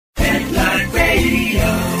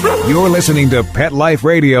You're listening to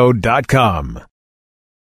PetLifeRadio.com.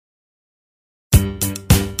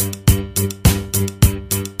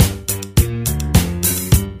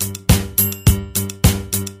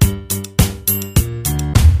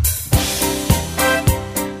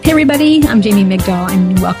 Hey everybody, I'm Jamie Migdal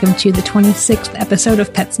and welcome to the 26th episode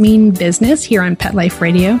of Pets Mean Business here on Pet Life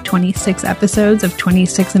Radio. 26 episodes of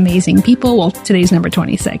 26 amazing people. Well, today's number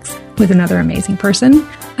 26 with another amazing person.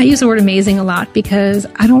 I use the word amazing a lot because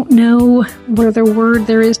I don't know what other word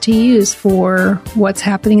there is to use for what's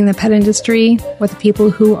happening in the pet industry, what the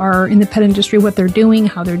people who are in the pet industry, what they're doing,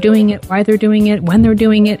 how they're doing it, why they're doing it, when they're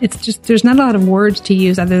doing it. It's just, there's not a lot of words to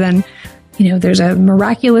use other than, you know, there's a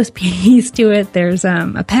miraculous piece to it. There's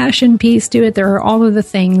a passion piece to it. There are all of the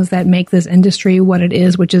things that make this industry what it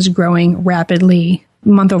is, which is growing rapidly,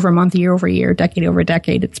 month over month, year over year, decade over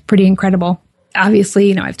decade. It's pretty incredible. Obviously,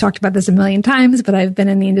 you know, I've talked about this a million times, but I've been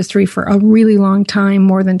in the industry for a really long time,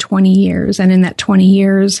 more than 20 years. And in that 20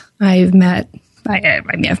 years, I've met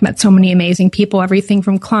so many amazing people, everything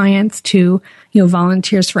from clients to, you know,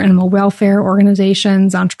 volunteers for animal welfare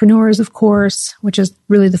organizations, entrepreneurs, of course, which is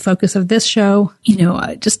really the focus of this show, you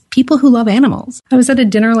know, just people who love animals. I was at a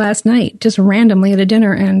dinner last night, just randomly at a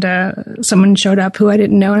dinner, and someone showed up who I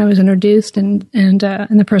didn't know, and I was introduced, and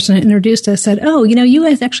the person who introduced us said, "Oh, you know, you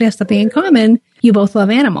guys actually have something in common. You both love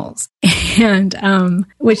animals." And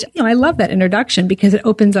which, you know, I love that introduction because it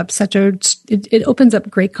opens up it opens up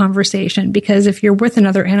great conversation. Because if you're with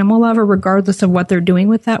another animal lover, regardless of what they're doing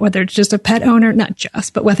with that, whether it's just a pet owner, not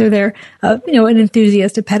just, but whether they're you know, an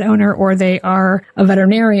enthusiast, a pet owner, or they are a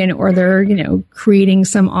veterinarian, or they're, you know, creating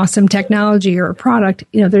some awesome technology or a product,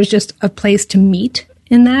 you know, there's just a place to meet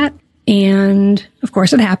in that. And of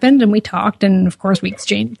course it happened, and we talked, and of course we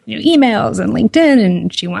exchanged, you know, emails and LinkedIn,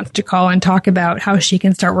 and she wants to call and talk about how she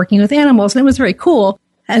can start working with animals. And it was very cool,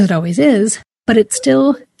 as it always is, but it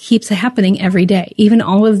still keeps happening every day. Even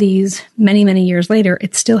all of these many, many years later,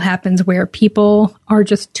 it still happens where people are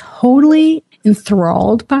just totally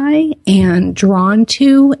enthralled by and drawn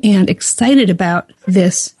to and excited about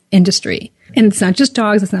this industry. And it's not just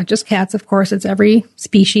dogs, it's not just cats, of course, it's every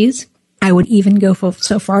species. I would even go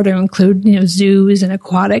so far to include, you know, zoos and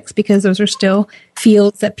aquatics, because those are still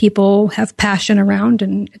fields that people have passion around,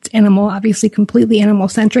 and it's obviously completely animal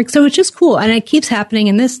centric. So it's just cool. And it keeps happening.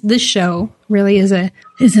 And this show really is an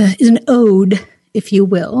ode, if you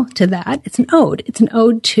will, to that. It's an ode. It's an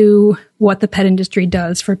ode to what the pet industry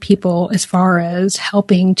does for people as far as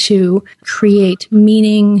helping to create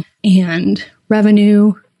meaning and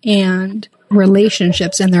revenue and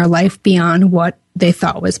relationships in their life beyond what they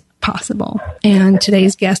thought was possible. And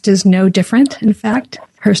today's guest is no different. In fact,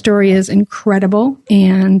 her story is incredible,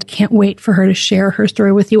 and can't wait for her to share her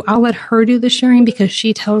story with you. I'll let her do the sharing because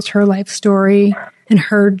she tells her life story and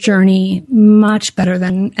her journey much better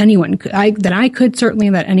than anyone could. I could, certainly,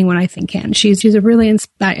 that anyone I think can. She's a really,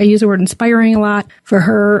 I use the word inspiring a lot. For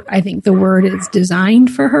her, I think the word is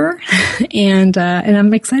designed for her. And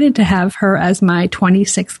I'm excited to have her as my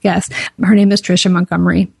 26th guest. Her name is Tricia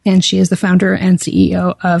Montgomery, and she is the founder and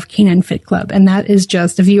CEO of Canine Fit Club. And that is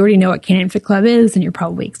just, if you already know what Canine Fit Club is, then you're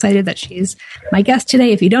probably excited that she's my guest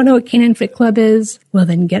today. If you don't know what Canine Fit Club is, well,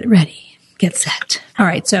 then get ready, get set. All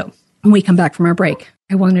right. So when we come back from our break,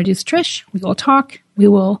 I will introduce Trish. We will talk.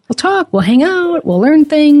 We'll talk. We'll hang out. We'll learn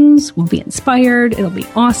things. We'll be inspired. It'll be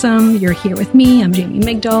awesome. You're here with me. I'm Jamie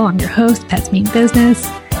Migdal. I'm your host, Pets Mean Business.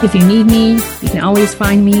 If you need me, you can always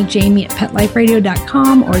find me, Jamie at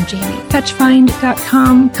PetLifeRadio.com or Jamie at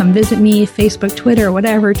FetchFind.com. Come visit me, Facebook, Twitter,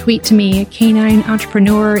 whatever. Tweet to me. Canine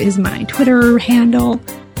Entrepreneur is my Twitter handle.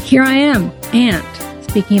 Here I am. And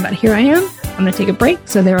speaking about here I am, I'm going to take a break.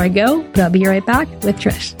 So there I go. But I'll be right back with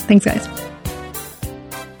Trish. Thanks, guys.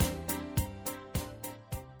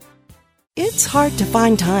 It's hard to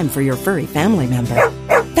find time for your furry family member.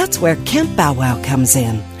 That's where Camp Bow Wow comes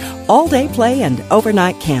in. All-day play and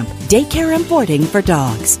overnight camp, daycare and boarding for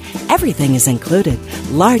dogs. Everything is included.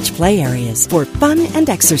 Large play areas for fun and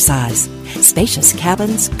exercise. Spacious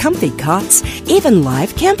cabins, comfy cots, even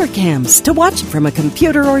live camper cams to watch from a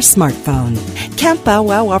computer or smartphone. Camp Bow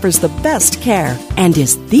Wow offers the best care and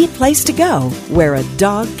is the place to go where a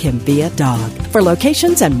dog can be a dog. For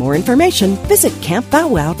locations and more information, visit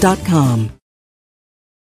campbowwow.com.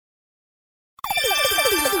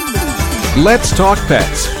 Let's Talk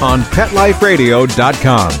Pets on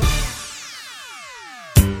PetLifeRadio.com.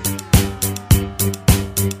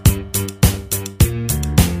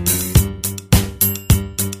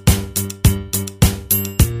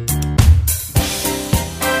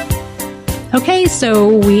 Okay,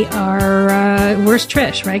 so we are, where's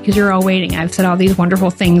Trish, right? Because you're all waiting. I've said all these wonderful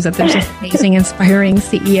things that there's this amazing, inspiring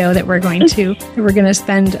CEO that we're going to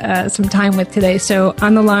spend some time with today. So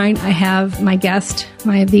on the line, I have my guest,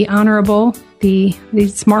 the honorable, the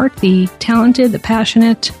smart, the talented, the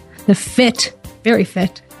passionate, the fit, very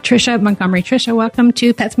fit, Tricia Montgomery. Tricia, welcome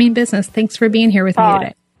to Pets Mean Business. Thanks for being here with me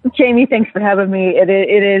today. Jamie, thanks for having me. It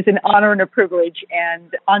is an honor and a privilege,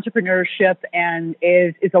 and entrepreneurship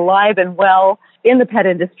is alive and well in the pet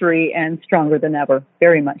industry and stronger than ever.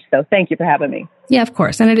 Very much so. Thank you for having me. Yeah, of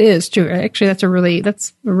course. And it is true. Actually, that's a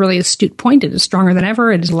really astute point. It is stronger than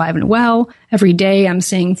ever. It is alive and well. Every day I'm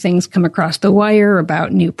seeing things come across the wire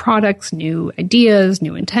about new products, new ideas,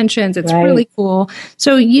 new intentions. It's really cool.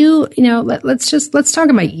 So let's talk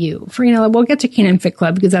about you. We'll get to Canine Fit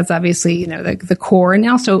Club because that's obviously, the core. And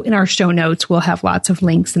also in our show notes, we'll have lots of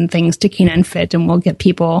links and things to Canine Fit, and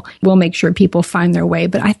we'll make sure people find their way.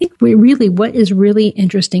 But I think what is really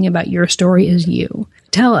interesting about your story is you.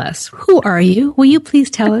 Tell us, who are you? Will you please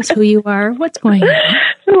tell us who you are? What's going on?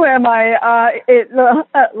 Who am I?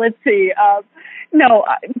 Let's see.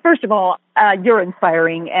 First of all, you're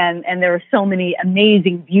inspiring, and there are so many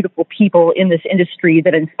amazing, beautiful people in this industry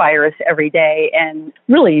that inspire us every day, and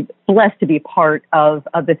really blessed to be part of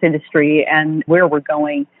this industry and where we're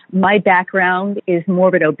going. My background is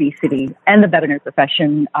morbid obesity and the veterinary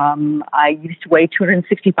profession. I used to weigh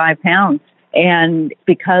 265 pounds. And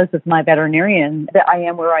because of my veterinarian, that I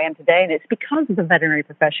am where I am today. And it's because of the veterinary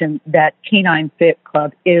profession that Canine Fit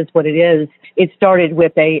Club is what it is. It started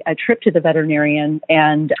with a trip to the veterinarian,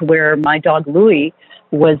 and where my dog Louie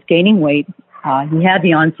was gaining weight. He had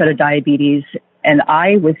the onset of diabetes, and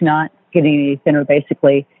I was not getting any thinner,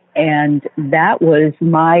 basically. And that was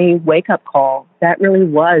my wake-up call. That really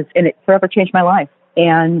was. And it forever changed my life.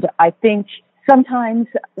 And I think sometimes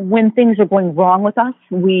when things are going wrong with us,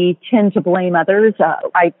 we tend to blame others.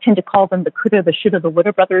 I tend to call them the coulda, the shoulda, the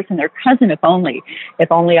woulda brothers, and their cousin. If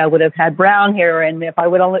only I would have had brown hair, and if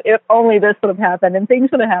only this would have happened, and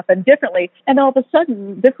things would have happened differently. And all of a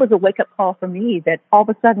sudden, this was a wake-up call for me that all of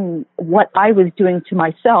a sudden what I was doing to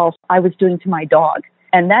myself, I was doing to my dog.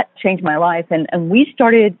 And that changed my life. And we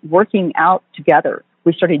started working out together.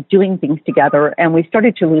 We started doing things together, and we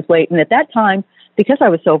started to lose weight. And at that time, because I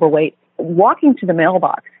was so overweight, walking to the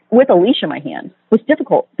mailbox with a leash in my hand was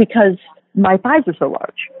difficult because my thighs are so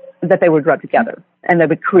large that they would rub together and they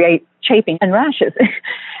would create chafing and rashes.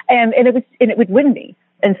 and it would win me.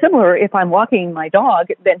 And similar, if I'm walking my dog,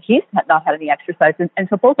 then he's not had any exercise. And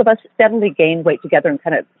so both of us steadily gained weight together and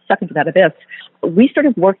kind of stuck into that abyss. We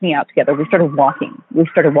started working out together. We started walking. We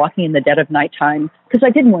started walking in the dead of nighttime because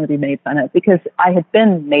I didn't want to be made fun of, because I had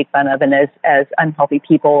been made fun of, and as unhealthy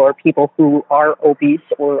people or people who are obese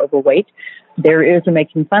or overweight, there is a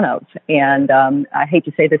making fun of. And I hate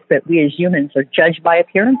to say this, but we as humans are judged by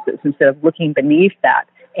appearances instead of looking beneath that.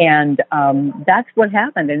 And that's what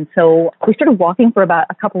happened. And so we started walking for about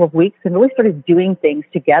a couple of weeks and really started doing things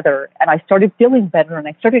together. And I started feeling better, and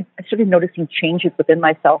I started noticing changes within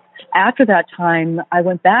myself. After that time, I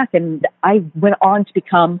went back and I went on to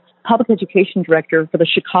become public education director for the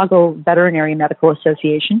Chicago Veterinary Medical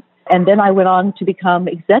Association. And then I went on to become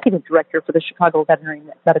executive director for the Chicago Veterinary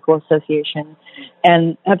Medical Association,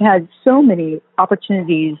 and have had so many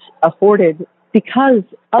opportunities afforded because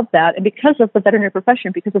of that, and because of the veterinary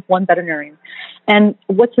profession, because of one veterinarian. And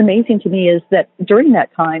what's amazing to me is that during that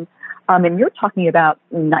time, and you're talking about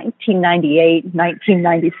 1998,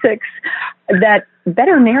 1996, that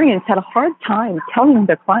veterinarians had a hard time telling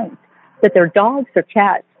their clients that their dogs or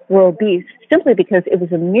cats were obese simply because it was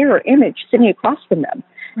a mirror image sitting across from them.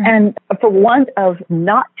 And for want of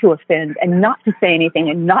not to offend and not to say anything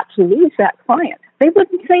and not to lose that client, they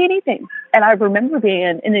wouldn't say anything. And I remember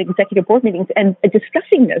being in executive board meetings and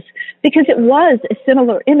discussing this because it was a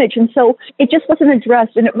similar image. And so it just wasn't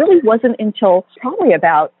addressed. And it really wasn't until probably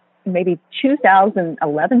about maybe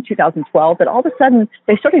 2011, 2012, that all of a sudden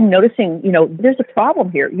they started noticing, there's a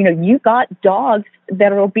problem here. You got dogs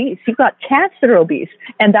that are obese. You've got cats that are obese.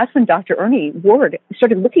 And that's when Dr. Ernie Ward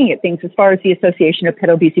started looking at things as far as the Association of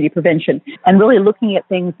Pet Obesity Prevention, and really looking at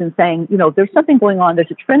things and saying, there's something going on.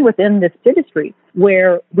 There's a trend within this industry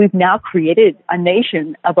where we've now created a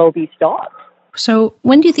nation of obese dogs. So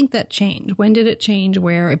when do you think that changed? When did it change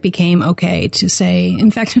where it became okay to say, in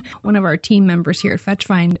fact, one of our team members here at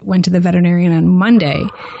FetchFind went to the veterinarian on Monday,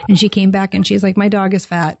 and she came back and she's like, my dog is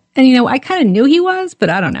fat. And, I kind of knew he was, but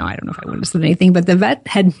I don't know if I would have said anything, but the vet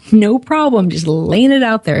had no problem just laying it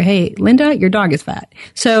out there. Hey, Linda, your dog is fat.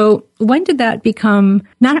 So when did that become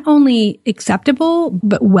not only acceptable,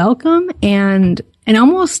 but welcome and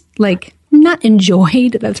almost like not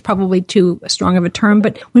enjoyed, that's probably too strong of a term,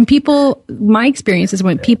 but when people, my experience is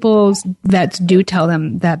when people's vets do tell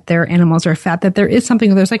them that their animals are fat, that there is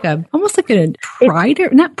something, there's like almost like a pride, or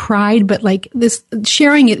not pride, but like this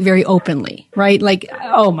sharing it very openly, right? Like,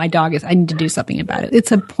 oh, my dog I need to do something about it.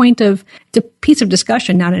 It's a piece of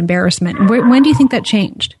discussion, not embarrassment. When do you think that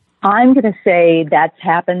changed? I'm going to say that's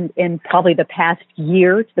happened in probably the past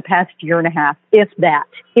year to the past year and a half, if that.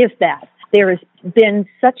 There has been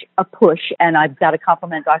such a push, and I've got to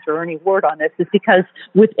compliment Dr. Ernie Ward on this, is because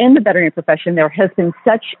within the veterinary profession, there has been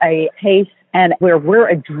such a pace and where we're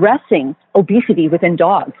addressing obesity within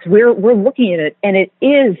dogs. We're looking at it, and it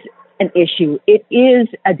is an issue. It is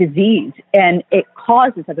a disease, and it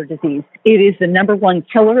causes other disease. It is the number one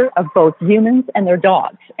killer of both humans and their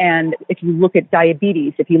dogs. And if you look at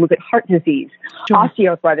diabetes, if you look at heart disease,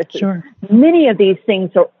 osteoarthritis, many of these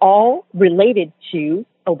things are all related to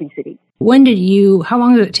obesity. How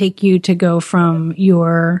long did it take you to go from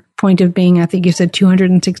your point of being, I think you said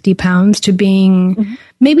 260 pounds, to being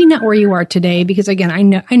maybe not where you are today? Because again, I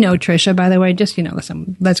know Trisha, by the way, just,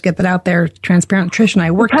 listen, let's get that out there. Transparent. Trisha and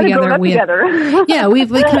I work together.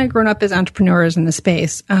 We've kind of grown up as entrepreneurs in the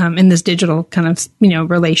space, in this digital kind of,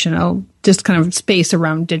 relational, just kind of space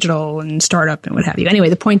around digital and startup and what have you. Anyway,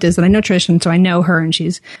 the point is that I know Trisha, and so I know her, and she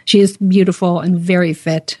is beautiful and very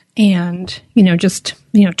fit and,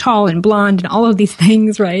 tall and blonde and all of these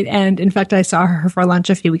things, right? And in fact, I saw her for lunch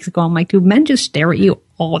a few weeks ago. I'm like, do men just stare at you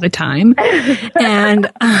all the time?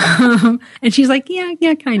 And she's like,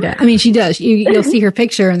 yeah, kind of. I mean, she does. You'll see her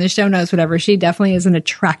picture in the show notes, whatever. She definitely is an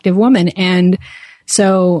attractive woman. And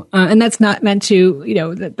so, and that's not meant to,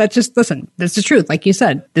 that's just, listen, that's the truth. Like you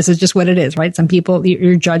said, this is just what it is, right? Some people,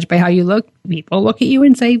 you're judged by how you look. People look at you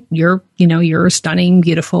and say, you're a stunning,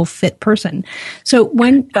 beautiful, fit person. So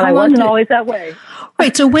but I wasn't always that way.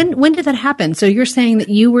 Right. So when did that happen? So you're saying that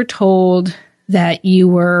you were told that you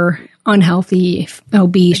were unhealthy,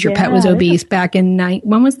 obese, your pet was obese back in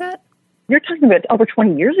when was that? You're talking about over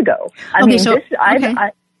 20 years ago.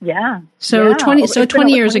 So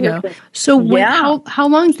 20 years ago. So how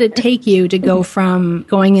long did it take you to go from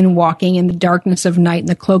going and walking in the darkness of night in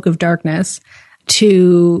the cloak of darkness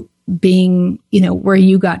to being, where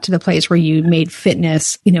you got to the place where you made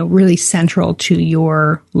fitness, really central to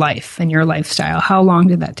your life and your lifestyle? How long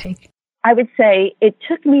did that take? I would say it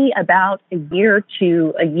took me about a year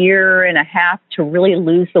to a year and a half to really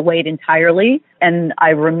lose the weight entirely. And I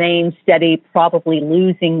remained steady, probably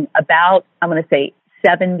losing about, I'm going to say,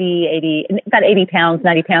 70, 80, about 80 pounds,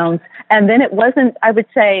 90 pounds. And then it wasn't, I would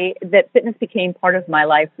say that fitness became part of my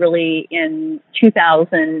life really in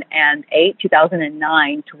 2008,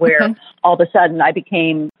 2009, to where all of a sudden I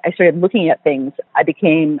started looking at things. I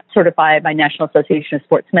became certified by National Association of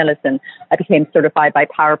Sports Medicine. I became certified by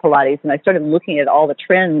Power Pilates, and I started looking at all the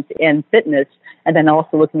trends in fitness, and then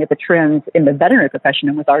also looking at the trends in the veterinary profession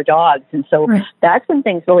and with our dogs. And so that's when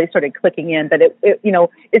things really started clicking in. But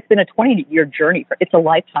it's been a 20-year journey. It's a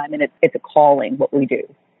lifetime, and it's a calling, what we do.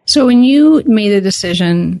 So when you made a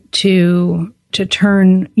decision to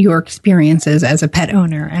turn your experiences as a pet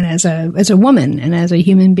owner and as a woman and as a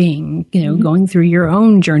human being, going through your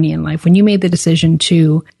own journey in life, when you made the decision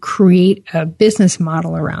to create a business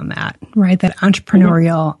model around that, right? That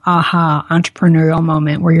entrepreneurial entrepreneurial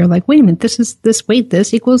moment where you're like, wait a minute,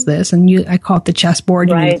 this equals this. And I call it the chessboard.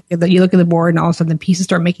 Right. You look at the board and all of a sudden the pieces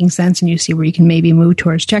start making sense and you see where you can maybe move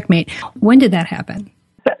towards checkmate. When did that happen?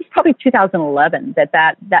 That was probably 2011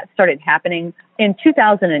 that started happening. In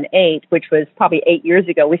 2008, which was probably 8 years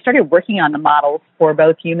ago, we started working on the models for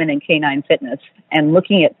both human and canine fitness and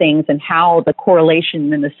looking at things and how the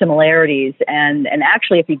correlation and the similarities. And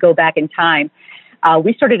actually, if you go back in time,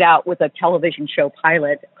 we started out with a television show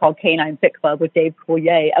pilot called Canine Fit Club with Dave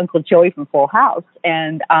Coulier, Uncle Joey from Full House.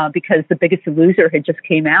 And because The Biggest Loser had just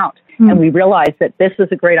came out, and we realized that this was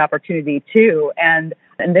a great opportunity too. And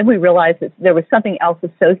then we realized that there was something else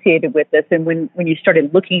associated with this. And when you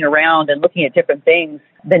started looking around and looking at different things,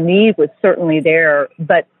 the need was certainly there,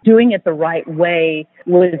 but doing it the right way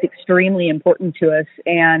was extremely important to us.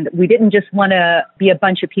 And we didn't just want to be a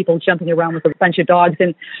bunch of people jumping around with a bunch of dogs.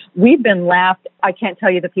 And we've been laughed. I can't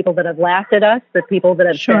tell you the people that have laughed at us, the people that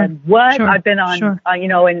have said, what? I've been on, and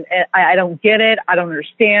I don't get it. I don't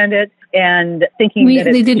understand it. And thinking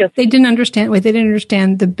they didn't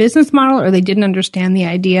understand the business model, or they didn't understand the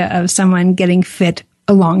idea of someone getting fit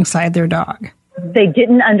alongside their dog. They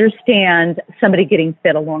didn't understand somebody getting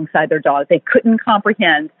fit alongside their dog. They couldn't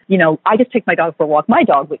comprehend, I just take my dog for a walk. My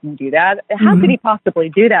dog wouldn't do that. How could he possibly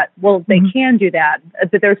do that? Well, they can do that,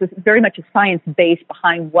 but there's very much a science base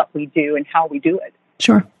behind what we do and how we do it.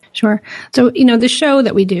 Sure. Sure. So, the show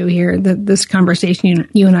that we do here, this conversation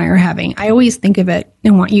you and I are having, I always think of it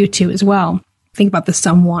and want you to as well. Think about the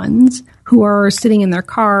someones who are sitting in their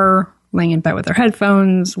car, laying in bed with their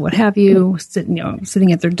headphones, what have you,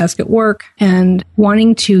 sitting at their desk at work and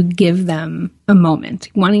wanting to give them a moment,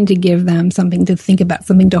 wanting to give them something to think about,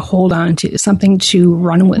 something to hold on to, something to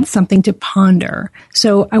run with, something to ponder.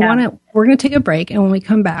 So we're going to take a break. And when we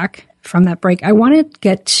come back from that break, I want to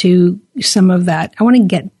get to some of that. I want to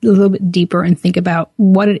get a little bit deeper and think about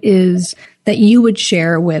what it is that you would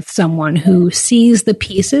share with someone who sees the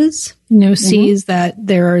pieces, sees that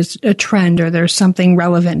there's a trend or there's something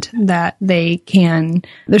relevant that there's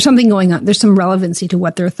something going on. There's some relevancy to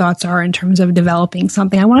what their thoughts are in terms of developing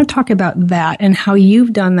something. I want to talk about that and how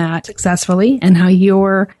you've done that successfully and how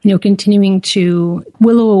you're, continuing to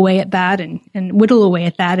whittle away at that and whittle away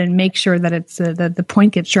at that and make sure that it's that the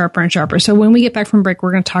point gets sharper and sharper. So when we get back from break,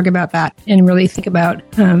 we're going to talk about that and really think about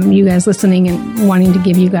you guys listening and wanting to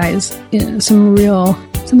give you guys something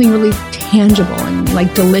really tangible and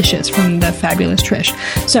like delicious from the fabulous Trish.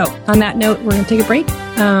 So on that note, we're going to take a break.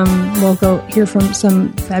 We'll go hear from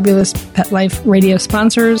some fabulous Pet Life Radio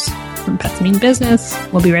sponsors from Pets Mean Business.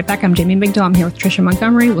 We'll be right back. I'm Jamie Migdal. I'm here with Tricia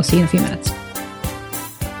Montgomery. We'll see you in a few minutes.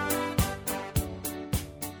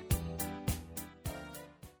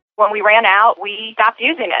 When we ran out, we stopped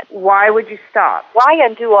using it. Why would you stop? Why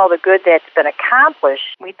undo all the good that's been accomplished?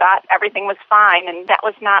 We thought everything was fine, and that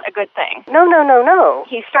was not a good thing. No.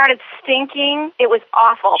 He started stinking. It was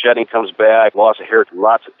awful. Shedding comes back, loss of hair,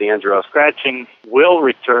 lots of dandruff. Scratching will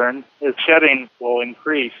return. His shedding will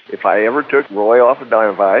increase. If I ever took Roy off of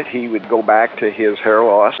Dinovite, he would go back to his hair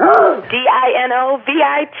loss.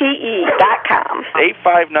 DINOVITE.com.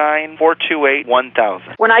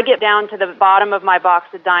 859-428-1000. When I get down to the bottom of my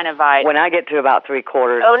box of Dinovite, when I get to about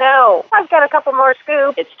 3/4, oh no, I've got a couple more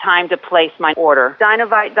scoops. It's time to place my order.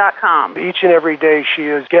 Dinovite.com. Each and every day she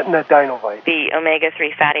is getting that Dinovite. The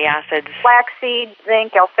omega-3 fatty acids. Flaxseed,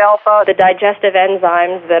 zinc, alfalfa. The digestive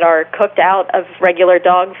enzymes that are cooked out of regular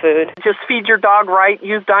dog food. Just feed your dog right.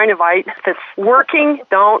 Use Dinovite. If it's working,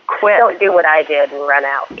 don't quit. Don't do what I did and run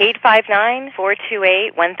out.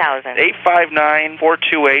 859-428-1000.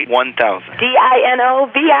 859-428-1000.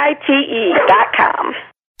 DINOVITE.com.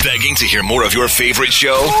 Begging to hear more of your favorite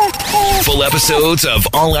show? Full episodes of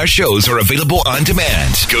all our shows are available on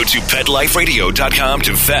demand. Go to PetLifeRadio.com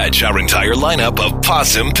to fetch our entire lineup of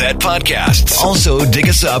Possum Pet podcasts. Also, dig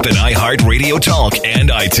us up in iHeartRadio Talk and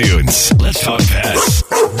iTunes. Let's talk pets.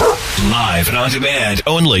 Live and on demand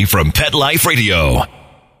only from Pet Life Radio.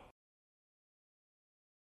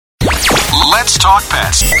 Let's talk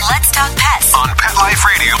pets. Let's talk pets On Pet Life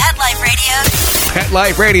Radio. Pet Life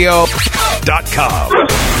PetLifeRadio.com.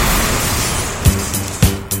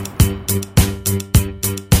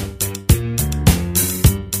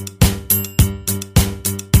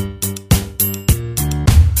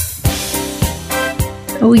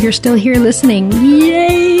 Oh, you're still here listening.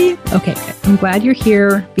 Yay! Okay, I'm glad you're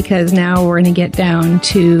here because now we're going to get down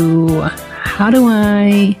to how do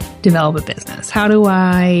I develop a business? How do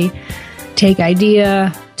I take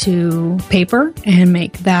idea to paper and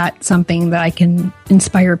make that something that I can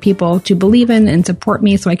inspire people to believe in and support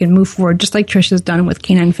me so I can move forward, just like Trish has done with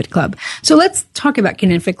Canine Fit Club. So let's talk about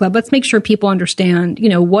Canine Fit Club. Let's make sure people understand,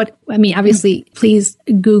 obviously, please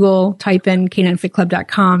Google, type in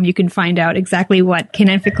caninefitclub.com. You can find out exactly what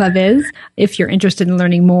Canine Fit Club is. If you're interested in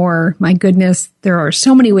learning more, my goodness, there are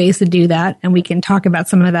so many ways to do that. And we can talk about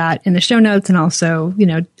some of that in the show notes. And also,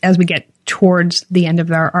 as we get towards the end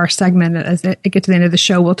of our segment, as it gets to the end of the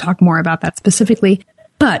show, we'll talk more about that specifically.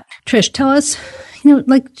 But Trish, tell us,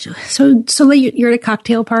 so you're at a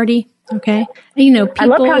cocktail party, okay? And, people, I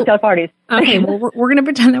love cocktail parties. Okay, well, we're going to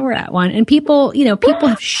pretend that we're at one. And people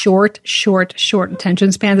have short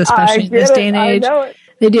attention spans, especially in this day and age. I know it.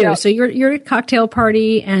 They do. Yeah. So you're at a cocktail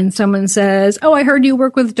party and someone says, "Oh, I heard you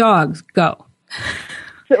work with dogs. Go."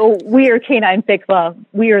 So we are Canine Fit Club.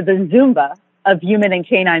 We are the Zumba of human and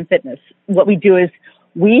canine fitness. What we do is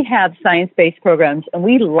we have science-based programs and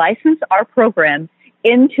we license our program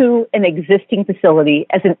into an existing facility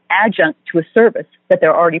as an adjunct to a service that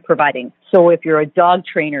they're already providing. So if you're a dog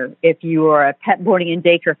trainer, if you are a pet boarding and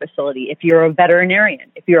daycare facility, if you're a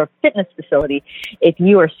veterinarian, if you're a fitness facility, if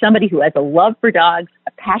you are somebody who has a love for dogs,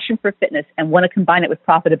 a passion for fitness, and want to combine it with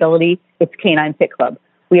profitability, it's Canine Fit Club.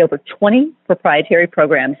 We have over 20 proprietary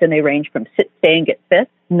programs, and they range from Sit, Stay, and Get Fit,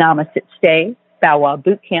 Nama Sit, Stay, Bow Wow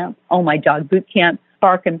Boot Camp, Oh My Dog Boot Camp,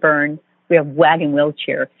 Bark and Burn. We have Wag and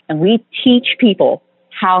Wheelchair. And we teach people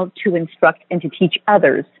how to instruct and to teach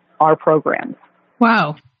others our programs.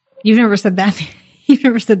 Wow. You've never said that. You've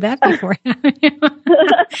never said that before.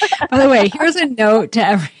 By the way, here's a note to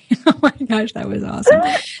every. Oh my gosh, that was awesome.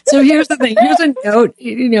 So here's the thing. Here's a note.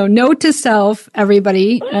 Note to self,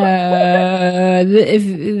 everybody.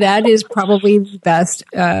 If that is probably the best.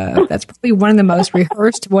 That's probably one of the most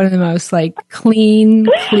rehearsed, one of the most clean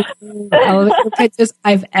elevator pitches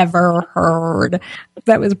I've ever heard.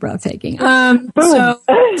 That was breathtaking. So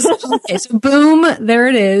boom, there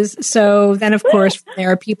it is. So then, of course, from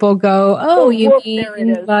there people go, oh, you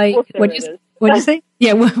mean what do you say?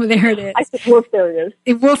 Yeah, well, there it is. I said, woof, there it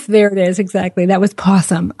is. Woof, there it is. Exactly. That was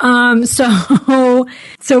possum. So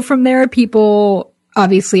from there, people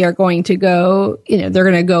obviously are going to go, they're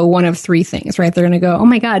going to go one of three things, right? They're going to go, oh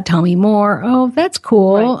my God, tell me more. Oh, that's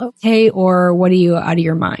cool. Right. Okay. Or what are you out of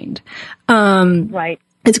your mind? Right.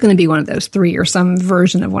 It's going to be one of those three or some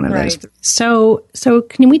version of one of those three. So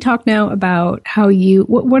can we talk now about how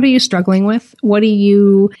what are you struggling with? What are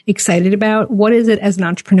you excited about? What is it as an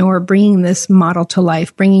entrepreneur bringing this model to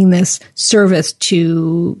life, bringing this service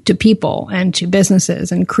to people and to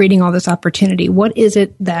businesses and creating all this opportunity? What is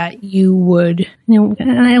it that you would, and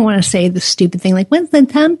I don't want to say the stupid thing, what's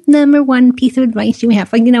the number one piece of advice you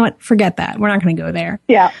have? You know what? Forget that. We're not going to go there.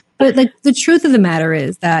 Yeah. But the truth of the matter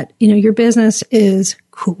is that, your business is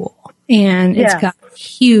cool and it's got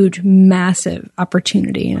huge, massive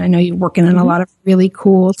opportunity. And I know you're working on a lot of really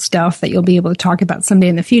cool stuff that you'll be able to talk about someday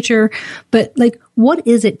in the future. But what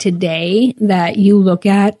is it today that you look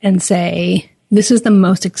at and say, this is the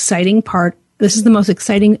most exciting part? This is the most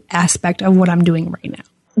exciting aspect of what I'm doing right now.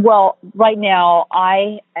 Well, right now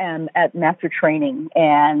I am at Master Training,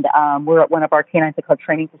 and we're at one of our Canine Fit Club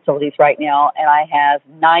training facilities right now, and I have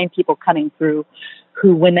 9 people coming through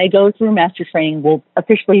who, when they go through Master Training, will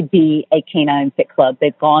officially be a Canine Fit Club.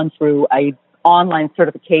 They've gone through a online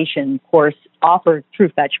certification course offered through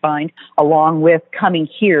FetchFind, along with coming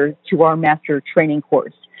here to our Master Training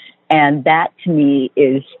course. And that, to me,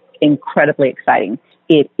 is incredibly exciting.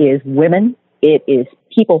 It is women. It is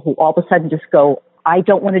people who all of a sudden just go, I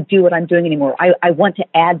don't want to do what I'm doing anymore. I want to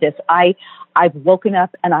add this. I've woken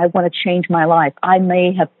up and I want to change my life. I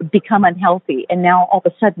may have become unhealthy, and now all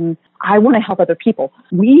of a sudden I want to help other people.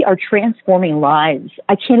 We are transforming lives.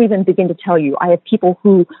 I can't even begin to tell you. I have people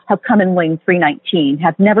who have come in weighing 319,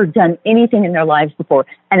 have never done anything in their lives before,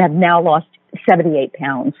 and have now lost 78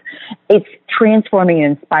 pounds. It's transforming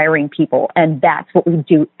and inspiring people, and that's what we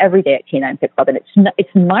do every day at Canine Fit Club. And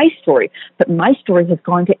it's my story, but my story has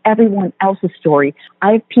gone to everyone else's story.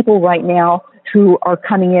 I have people right now who are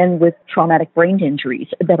coming in with traumatic brain injuries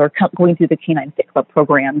that are going through the Canine Fit Club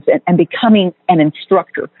programs and becoming an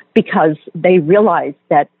instructor because they realize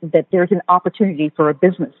that there's an opportunity for a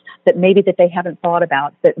business that maybe that they haven't thought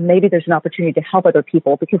about, that maybe there's an opportunity to help other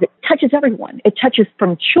people because it touches everyone. It touches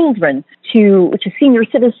from children to senior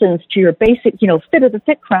citizens to your basic, fit of the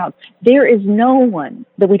fit crowd. There is no one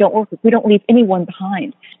that we don't work with. We don't leave anyone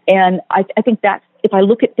behind. And I think that's, if I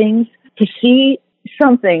look at things, to see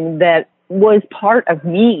something that was part of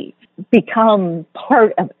me become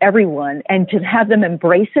part of everyone and to have them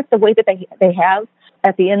embrace it the way that they have.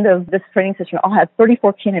 At the end of this training session, I'll have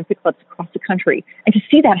 34 Canine Fit Clubs across the country. And to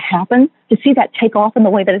see that happen, to see that take off in the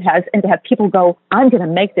way that it has, and to have people go, I'm going to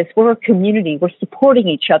make this. We're a community. We're supporting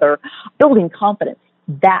each other, building confidence.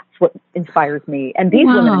 That's what inspires me. And these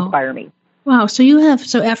women inspire me. Wow.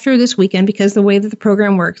 So after this weekend, because the way that the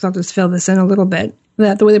program works, I'll just fill this in a little bit,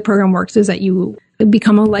 that the way the program works is that you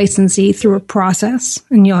become a licensee through a process.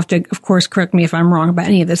 And you'll have to, of course, correct me if I'm wrong about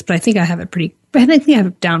any of this, but I think I have it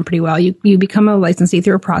down pretty well. You become a licensee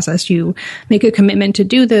through a process. You make a commitment to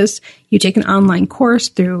do this. You take an online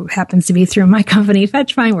course happens to be through my company,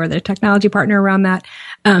 FetchFind. We're the technology partner around that.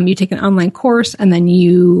 You take an online course, and then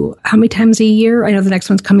how many times a year? I know the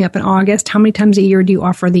next one's coming up in August. How many times a year do you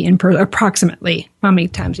offer the in-person, approximately? How many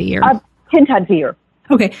times a year? 10 times a year.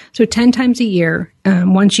 Okay, so 10 times a year,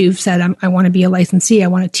 once you've said, I want to be a licensee, I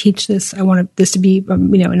want to teach this, I want this to be,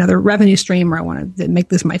 another revenue stream, or I want to make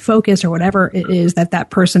this my focus, or whatever it is that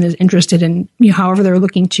person is interested in, however they're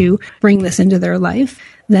looking to bring this into their life,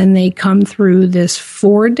 then they come through this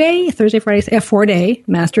 4-day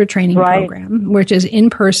master training program, which is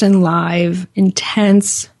in-person, live,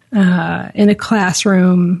 intense, in a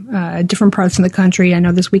classroom, different parts of the country. I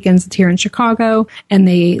know this weekend's here in Chicago, and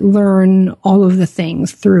they learn all of the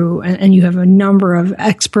things through, and you have a number of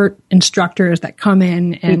expert instructors that come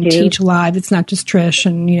in and teach live. It's not just Trish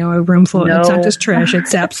and, a room full. No. It's not just Trish.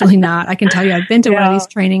 It's absolutely not. I can tell you, I've been to one of these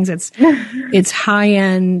trainings. It's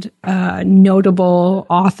high-end, notable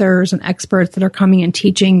authors and experts that are coming and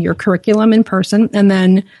teaching your curriculum in person. And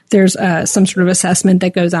then there's some sort of assessment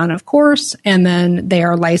that goes on, of course, and then they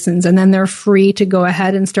are licensed license, and then they're free to go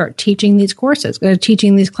ahead and start teaching these courses,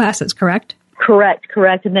 teaching these classes, correct?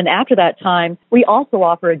 Correct. And then after that time, we also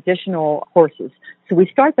offer additional courses. So we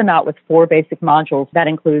start them out with 4 basic modules. That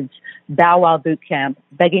includes Bow Wow Boot Camp,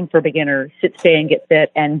 Begging for Beginners, Sit, Stay, and Get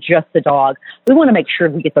Fit, and Just the Dog. We want to make sure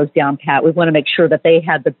we get those down pat. We want to make sure that they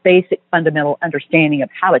have the basic fundamental understanding of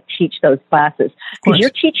how to teach those classes. Because you're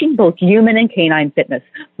teaching both human and canine fitness.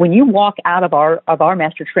 When you walk out of our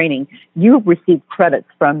master training, you receive credits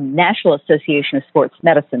from National Association of Sports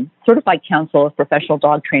Medicine, Certified Council of Professional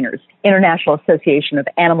Dog Trainers, International Association of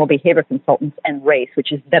Animal Behavior Consultants, and RACE,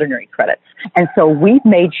 which is veterinary credits. And so we've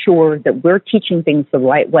made sure that we're teaching things the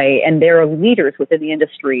right way. And there are leaders within the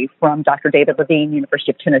industry, from Dr. David Levine,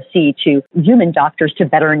 University of Tennessee, to human doctors, to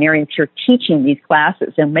veterinarians who are teaching these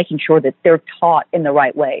classes and making sure that they're taught in the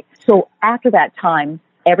right way. So after that time,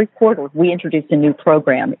 every quarter, we introduce a new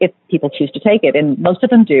program if people choose to take it, and most of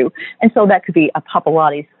them do. And so that could be a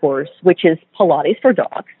Pilates course, which is Pilates for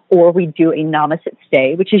dogs, or we do a Namaste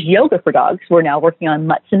Stay, which is yoga for dogs. We're now working on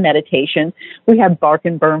mutts and meditation. We have Bark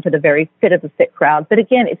and Burn for the very fit of the fit crowd. But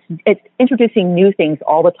again, it's introducing new things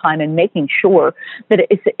all the time and making sure that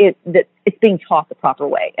it's being taught the proper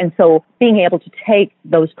way. And so being able to take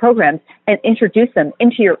those programs and introduce them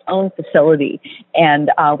into your own facility.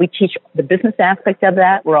 And we teach the business aspect of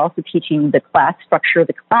that. We're also teaching the class structure,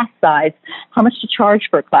 the class size, how much to charge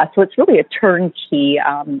for a class. So it's really a turnkey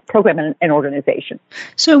program and organization.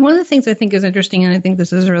 So one of the things I think is interesting, and I think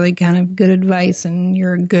this is really kind of good advice, and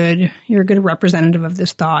you're a good representative of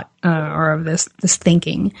this thought or of this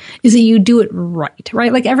thinking, is that you do it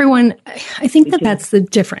right? Like everyone, I think that's the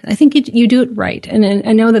difference. I think you do it right. And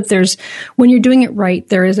I know that when you're doing it right,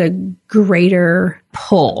 there is a greater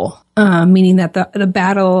pull, meaning that the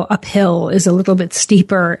battle uphill is a little bit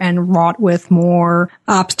steeper and wrought with more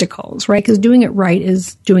obstacles, right? Because doing it right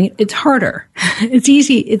it's harder. It's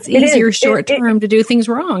easy. It's easier short term to do things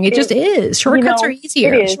wrong. It just is. Shortcuts are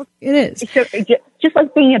easier. It is. Just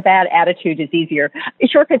like being a bad attitude is easier.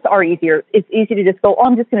 Shortcuts are easier. It's easy to just go,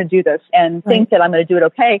 I'm just going to do this and think that I'm going to do it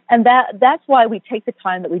okay. And that's why we take the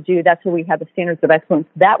time that we do. That's why we have the standards of excellence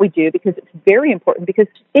that we do, because it's very important, because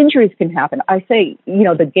injuries can happen. I say,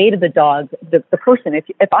 the gait of the dog, the person,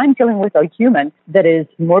 if I'm dealing with a human that is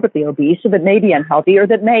morbidly obese or that may be unhealthy or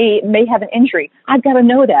that may have an injury, I've got to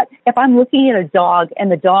know that. If I'm looking at a dog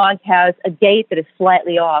and the dog has a gait that is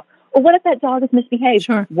slightly off, or what if that dog is misbehaved?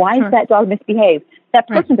 Why is that dog misbehaved? That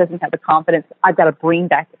person doesn't have the confidence. I've got to bring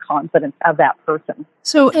back the confidence of that person.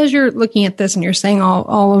 So as you're looking at this and you're saying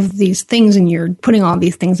all of these things and you're putting all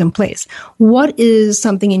these things in place, what is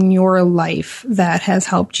something in your life that has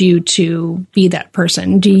helped you to be that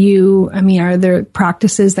person? Are there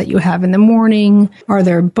practices that you have in the morning? Are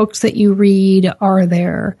there books that you read? Are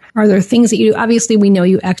there things that you do? Obviously, we know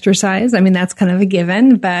you exercise. That's kind of a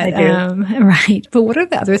given, but, right. But what are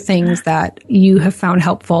the other things that you have found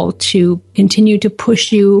helpful to continue to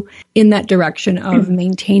push you in that direction of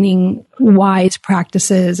maintaining wise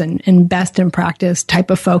practices and best in practice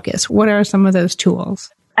type of focus? What are some of those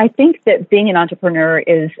tools? I think that being an entrepreneur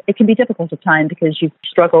it can be difficult at times, because you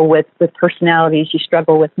struggle with personalities, you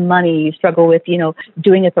struggle with money, you struggle with,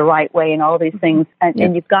 doing it the right way and all of these things.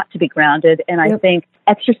 And you've got to be grounded. And I think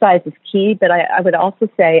exercise is key, but I would also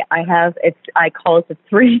say I call it the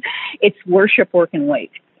 3, it's worship, work, and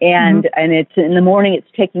wait. And it's in the morning, it's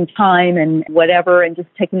taking time and whatever, and just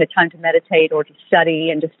taking the time to meditate or to study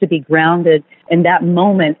and just to be grounded in that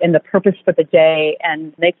moment and the purpose for the day,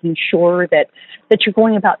 and making sure that you're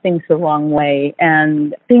going about things the wrong way,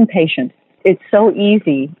 and being patient. It's so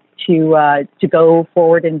easy to go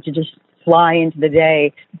forward and to just fly into the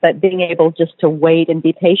day, but being able just to wait and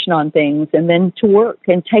be patient on things, and then to work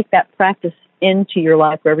and take that practice into your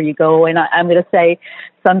life wherever you go. And I'm going to say,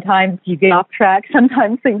 sometimes you get off track.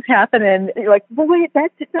 Sometimes things happen, and you're like, well, wait,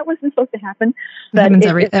 that wasn't supposed to happen. That happens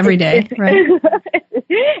every day, right?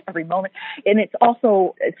 Every moment. And it's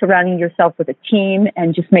also surrounding yourself with a team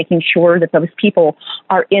and just making sure that those people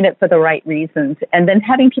are in it for the right reasons, and then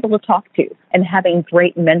having people to talk to and having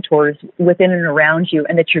great mentors within and around you,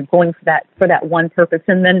 and that you're going for that one purpose.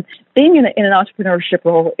 And then being in an entrepreneurship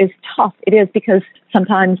role is tough. It is, because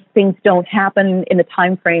sometimes things don't happen in the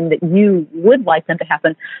time frame that you would like them to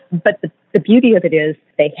happen. But the beauty of it is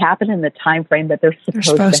they happen in the time frame that they're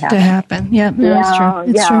supposed to happen. Yeah, no, it's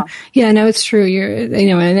true. It's true. Yeah, no, it's true.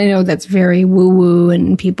 And I know that's very woo-woo,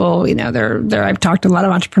 and people, I've talked to a lot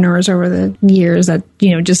of entrepreneurs over the years that,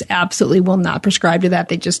 just absolutely will not prescribe to that.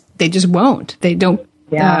 They just won't. They don't.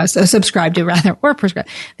 Subscribe to, rather, or prescribe.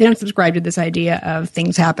 They don't subscribe to this idea of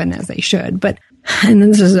things happen as they should. And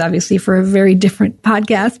this is obviously for a very different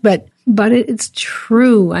podcast, but But it's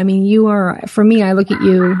true. I mean, you are, for me, I look at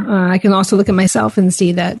you, I can also look at myself and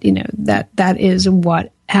see that, that is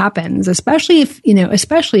what happens, especially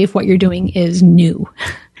if what you're doing is new.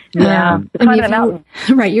 Yeah,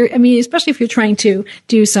 right. Especially if you're trying to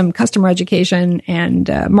do some customer education and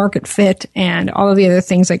market fit and all of the other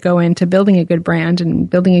things that go into building a good brand and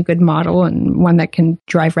building a good model and one that can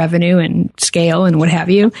drive revenue and scale and what have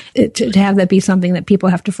you. To have that be something that people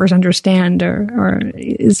have to first understand or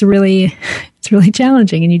is really, it's really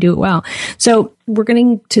challenging, and you do it well. So we're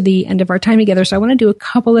getting to the end of our time together. So I want to do a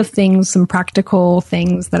couple of things, some practical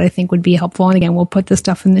things that I think would be helpful. And again, we'll put this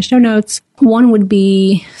stuff in the show notes. One would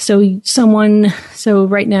be, so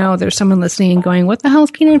right now there's someone listening and going, what the hell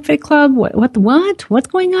is Canine Fit Club? What's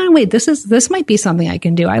going on? Wait, this might be something I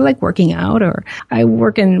can do. I like working out, or I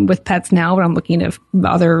work with pets now, but I'm looking at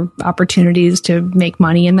other opportunities to make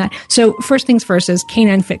money in that. So first things first is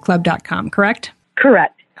caninefitclub.com, correct?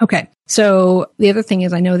 Correct. Okay. So the other thing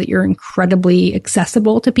is, I know that you're incredibly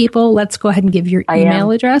accessible to people. Let's go ahead and give your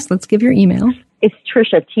email address. Let's give your email. It's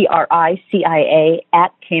Tricia, TRICIA,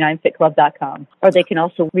 at caninefitclub.com. Or they can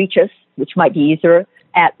also reach us, which might be easier,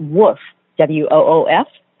 at Woof, WOOF,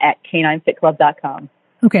 at caninefitclub.com.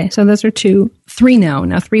 Okay, so those are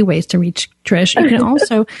three ways to reach Trish. You can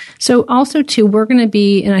also too, we're going to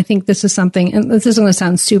be, and I think this is something, and this is going to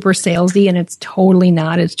sound super salesy, and it's totally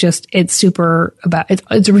not. It's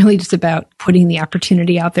really just about putting the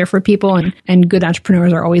opportunity out there for people, and good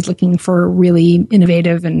entrepreneurs are always looking for really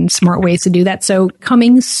innovative and smart ways to do that. So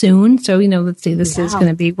coming soon. So, let's see, this is going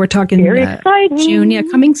to be, we're talking June. Yeah,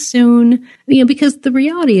 coming soon, because the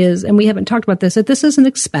reality is, and we haven't talked about this, that this is an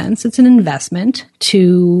expense. It's an investment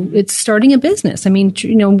it's starting a business. I mean,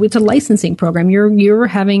 it's a licensing program. You're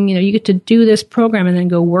having, you get to do this program and then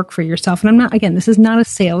go work for yourself. And this is not a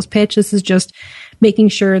sales pitch. This is just making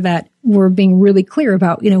sure that we're being really clear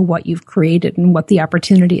about, what you've created and what the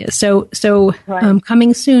opportunity is. So right.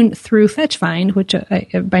 Coming soon through FetchFind, which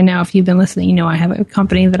by now, if you've been listening, I have a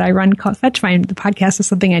company that I run called FetchFind. The podcast is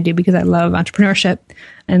something I do because I love entrepreneurship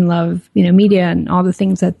and love, media and all the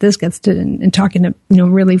things that this gets to, and talking to,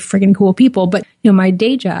 really friggin' cool people. But, my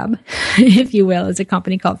day job, if you will, is a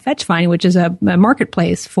company called FetchFind, which is a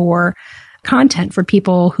marketplace for content for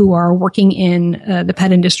people who are working in the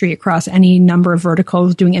pet industry across any number of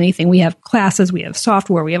verticals, doing anything. We have classes, we have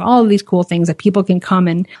software, we have all of these cool things that people can come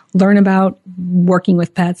and learn about working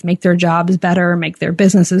with pets, make their jobs better, make their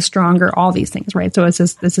businesses stronger, all these things, right? So it's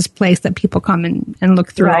this place that people come and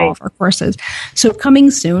look through all of our courses. So coming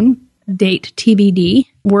soon, date TBD,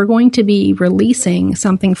 we're going to be releasing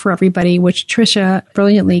something for everybody, which Tricia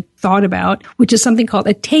brilliantly thought about, which is something called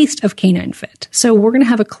A Taste of Canine Fit. So we're going to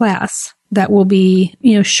have a class that will be,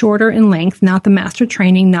 shorter in length, not the master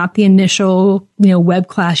training, not the initial, web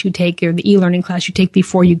class you take or the e-learning class you take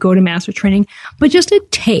before you go to master training, but just a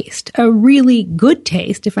taste, a really good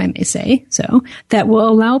taste, if I may say so, that will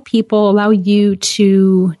allow you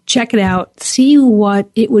to check it out, see what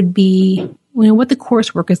it would be, what the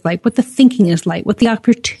coursework is like, what the thinking is like, what the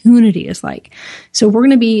opportunity is like. So we're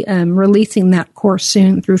going to be releasing that course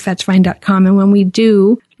soon through fetchfind.com. And when we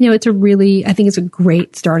do, I think it's a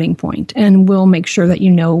great starting point. And we'll make sure that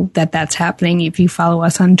that that's happening if you follow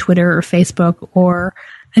us on Twitter or Facebook, or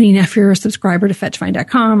if you're a subscriber to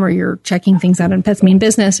fetchfind.com or you're checking things out on Pets Mean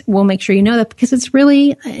Business, we'll make sure you know that, because it's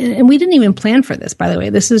really, and we didn't even plan for this, by the way.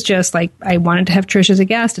 This is just like, I wanted to have Trish as a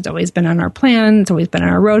guest. It's always been on our plan. It's always been on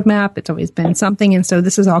our roadmap. It's always been something. And so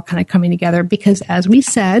this is all kind of coming together because, as we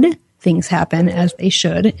said, things happen as they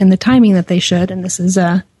should in the timing that they should. And this is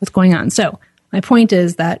what's going on. So my point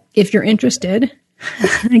is that if you're interested,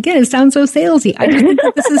 again, it sounds so salesy. I just think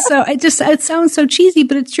that this is it sounds so cheesy,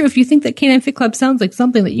 but it's true. If you think that Canine Fit Club sounds like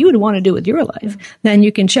something that you would want to do with your life, then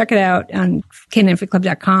you can check it out on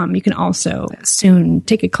caninefitclub.com. You can also soon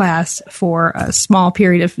take a class for a small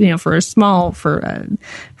period of, for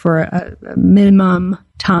a minimum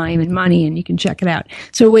time and money, and you can check it out.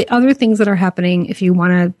 So other things that are happening, if you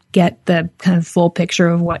want to get the kind of full picture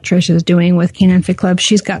of what Trish is doing with Canine Fit Club,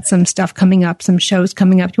 she's got some stuff coming up, some shows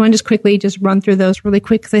coming up. Do you want to just quickly run through those really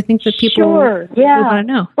quick? Because I think that people want to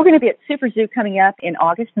know. We're going to be at Super Zoo coming up in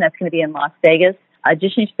August, and that's going to be in Las Vegas.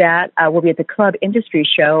 Additionally to that, we'll be at the Club Industry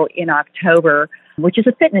Show in October. which is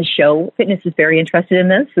a fitness show. Fitness is very interested in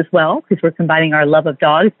this as well because we're combining our love of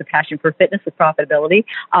dogs, the passion for fitness with profitability.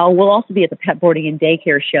 We'll also be at the Pet Boarding and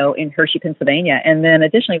Daycare Show in Hershey, Pennsylvania. And then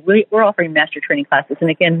additionally, we're offering master training classes. And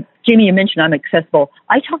again, Jamie, you mentioned I'm accessible.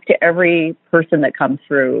 I talk to every person that comes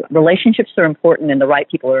through. Relationships are important and the right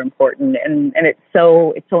people are important. And it's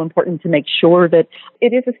so important to make sure that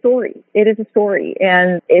it is a story. It is a story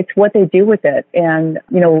and it's what they do with it. And,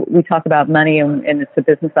 we talk about money and it's a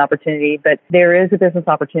business opportunity, but there is a business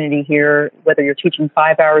opportunity here. Whether you're teaching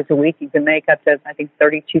 5 hours a week, you can make up to, I think,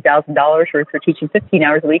 $32,000, or if you're teaching 15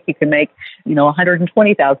 hours a week, you can make,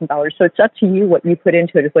 $120,000. So it's up to you. What you put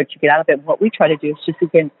into it is what you get out of it. And what we try to do is just,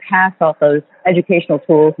 again, pass off those educational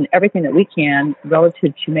tools and everything that we can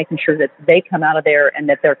relative to making sure that they come out of there and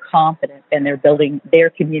that they're confident and they're building their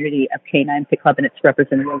community of Canine Fit Club and its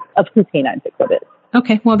representative of who Canine Fit Club is.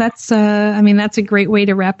 Okay, well, that's a great way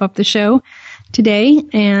to wrap up the show today.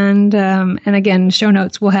 And again, show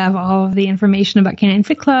notes will have all of the information about Canine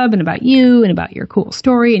Fit Club and about you and about your cool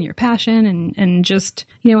story and your passion and just,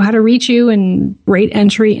 how to reach you. And great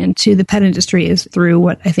entry into the pet industry is through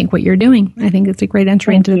what you're doing. I think it's a great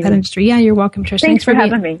entry into the pet industry. Yeah, you're welcome, Trish. Thanks for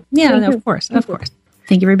having me. Yeah, of course.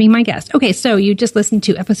 Thank you for being my guest. Okay, so you just listened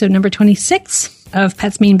to episode number 26 of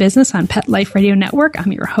Pets Mean Business on Pet Life Radio Network.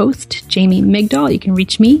 I'm your host, Jamie Migdal. You can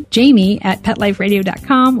reach me, Jamie at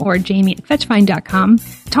PetLifeRadio.com or Jamie at FetchFind.com.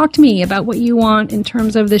 Talk to me about what you want in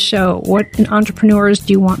terms of the show. What entrepreneurs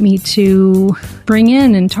do you want me to bring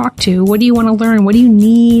in and talk to? What do you want to learn? What do you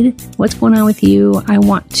need? What's going on with you? I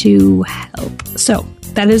want to help. So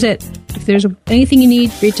that is it. If there's anything you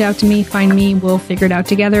need, reach out to me, find me. We'll figure it out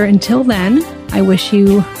together. Until then, I wish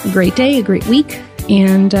you a great day, a great week.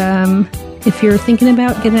 And if you're thinking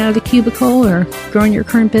about getting out of the cubicle or growing your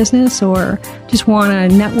current business or just want to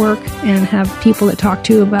network and have people that talk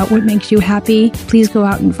to about what makes you happy, please go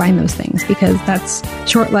out and find those things because that's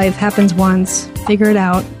short life, happens once, figure it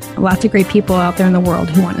out. Lots of great people out there in the world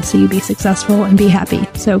who want to see you be successful and be happy.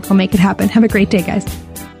 So go make it happen. Have a great day, guys.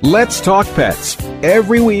 Let's Talk Pets,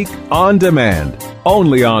 every week on demand,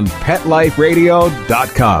 only on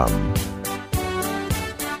PetLifeRadio.com.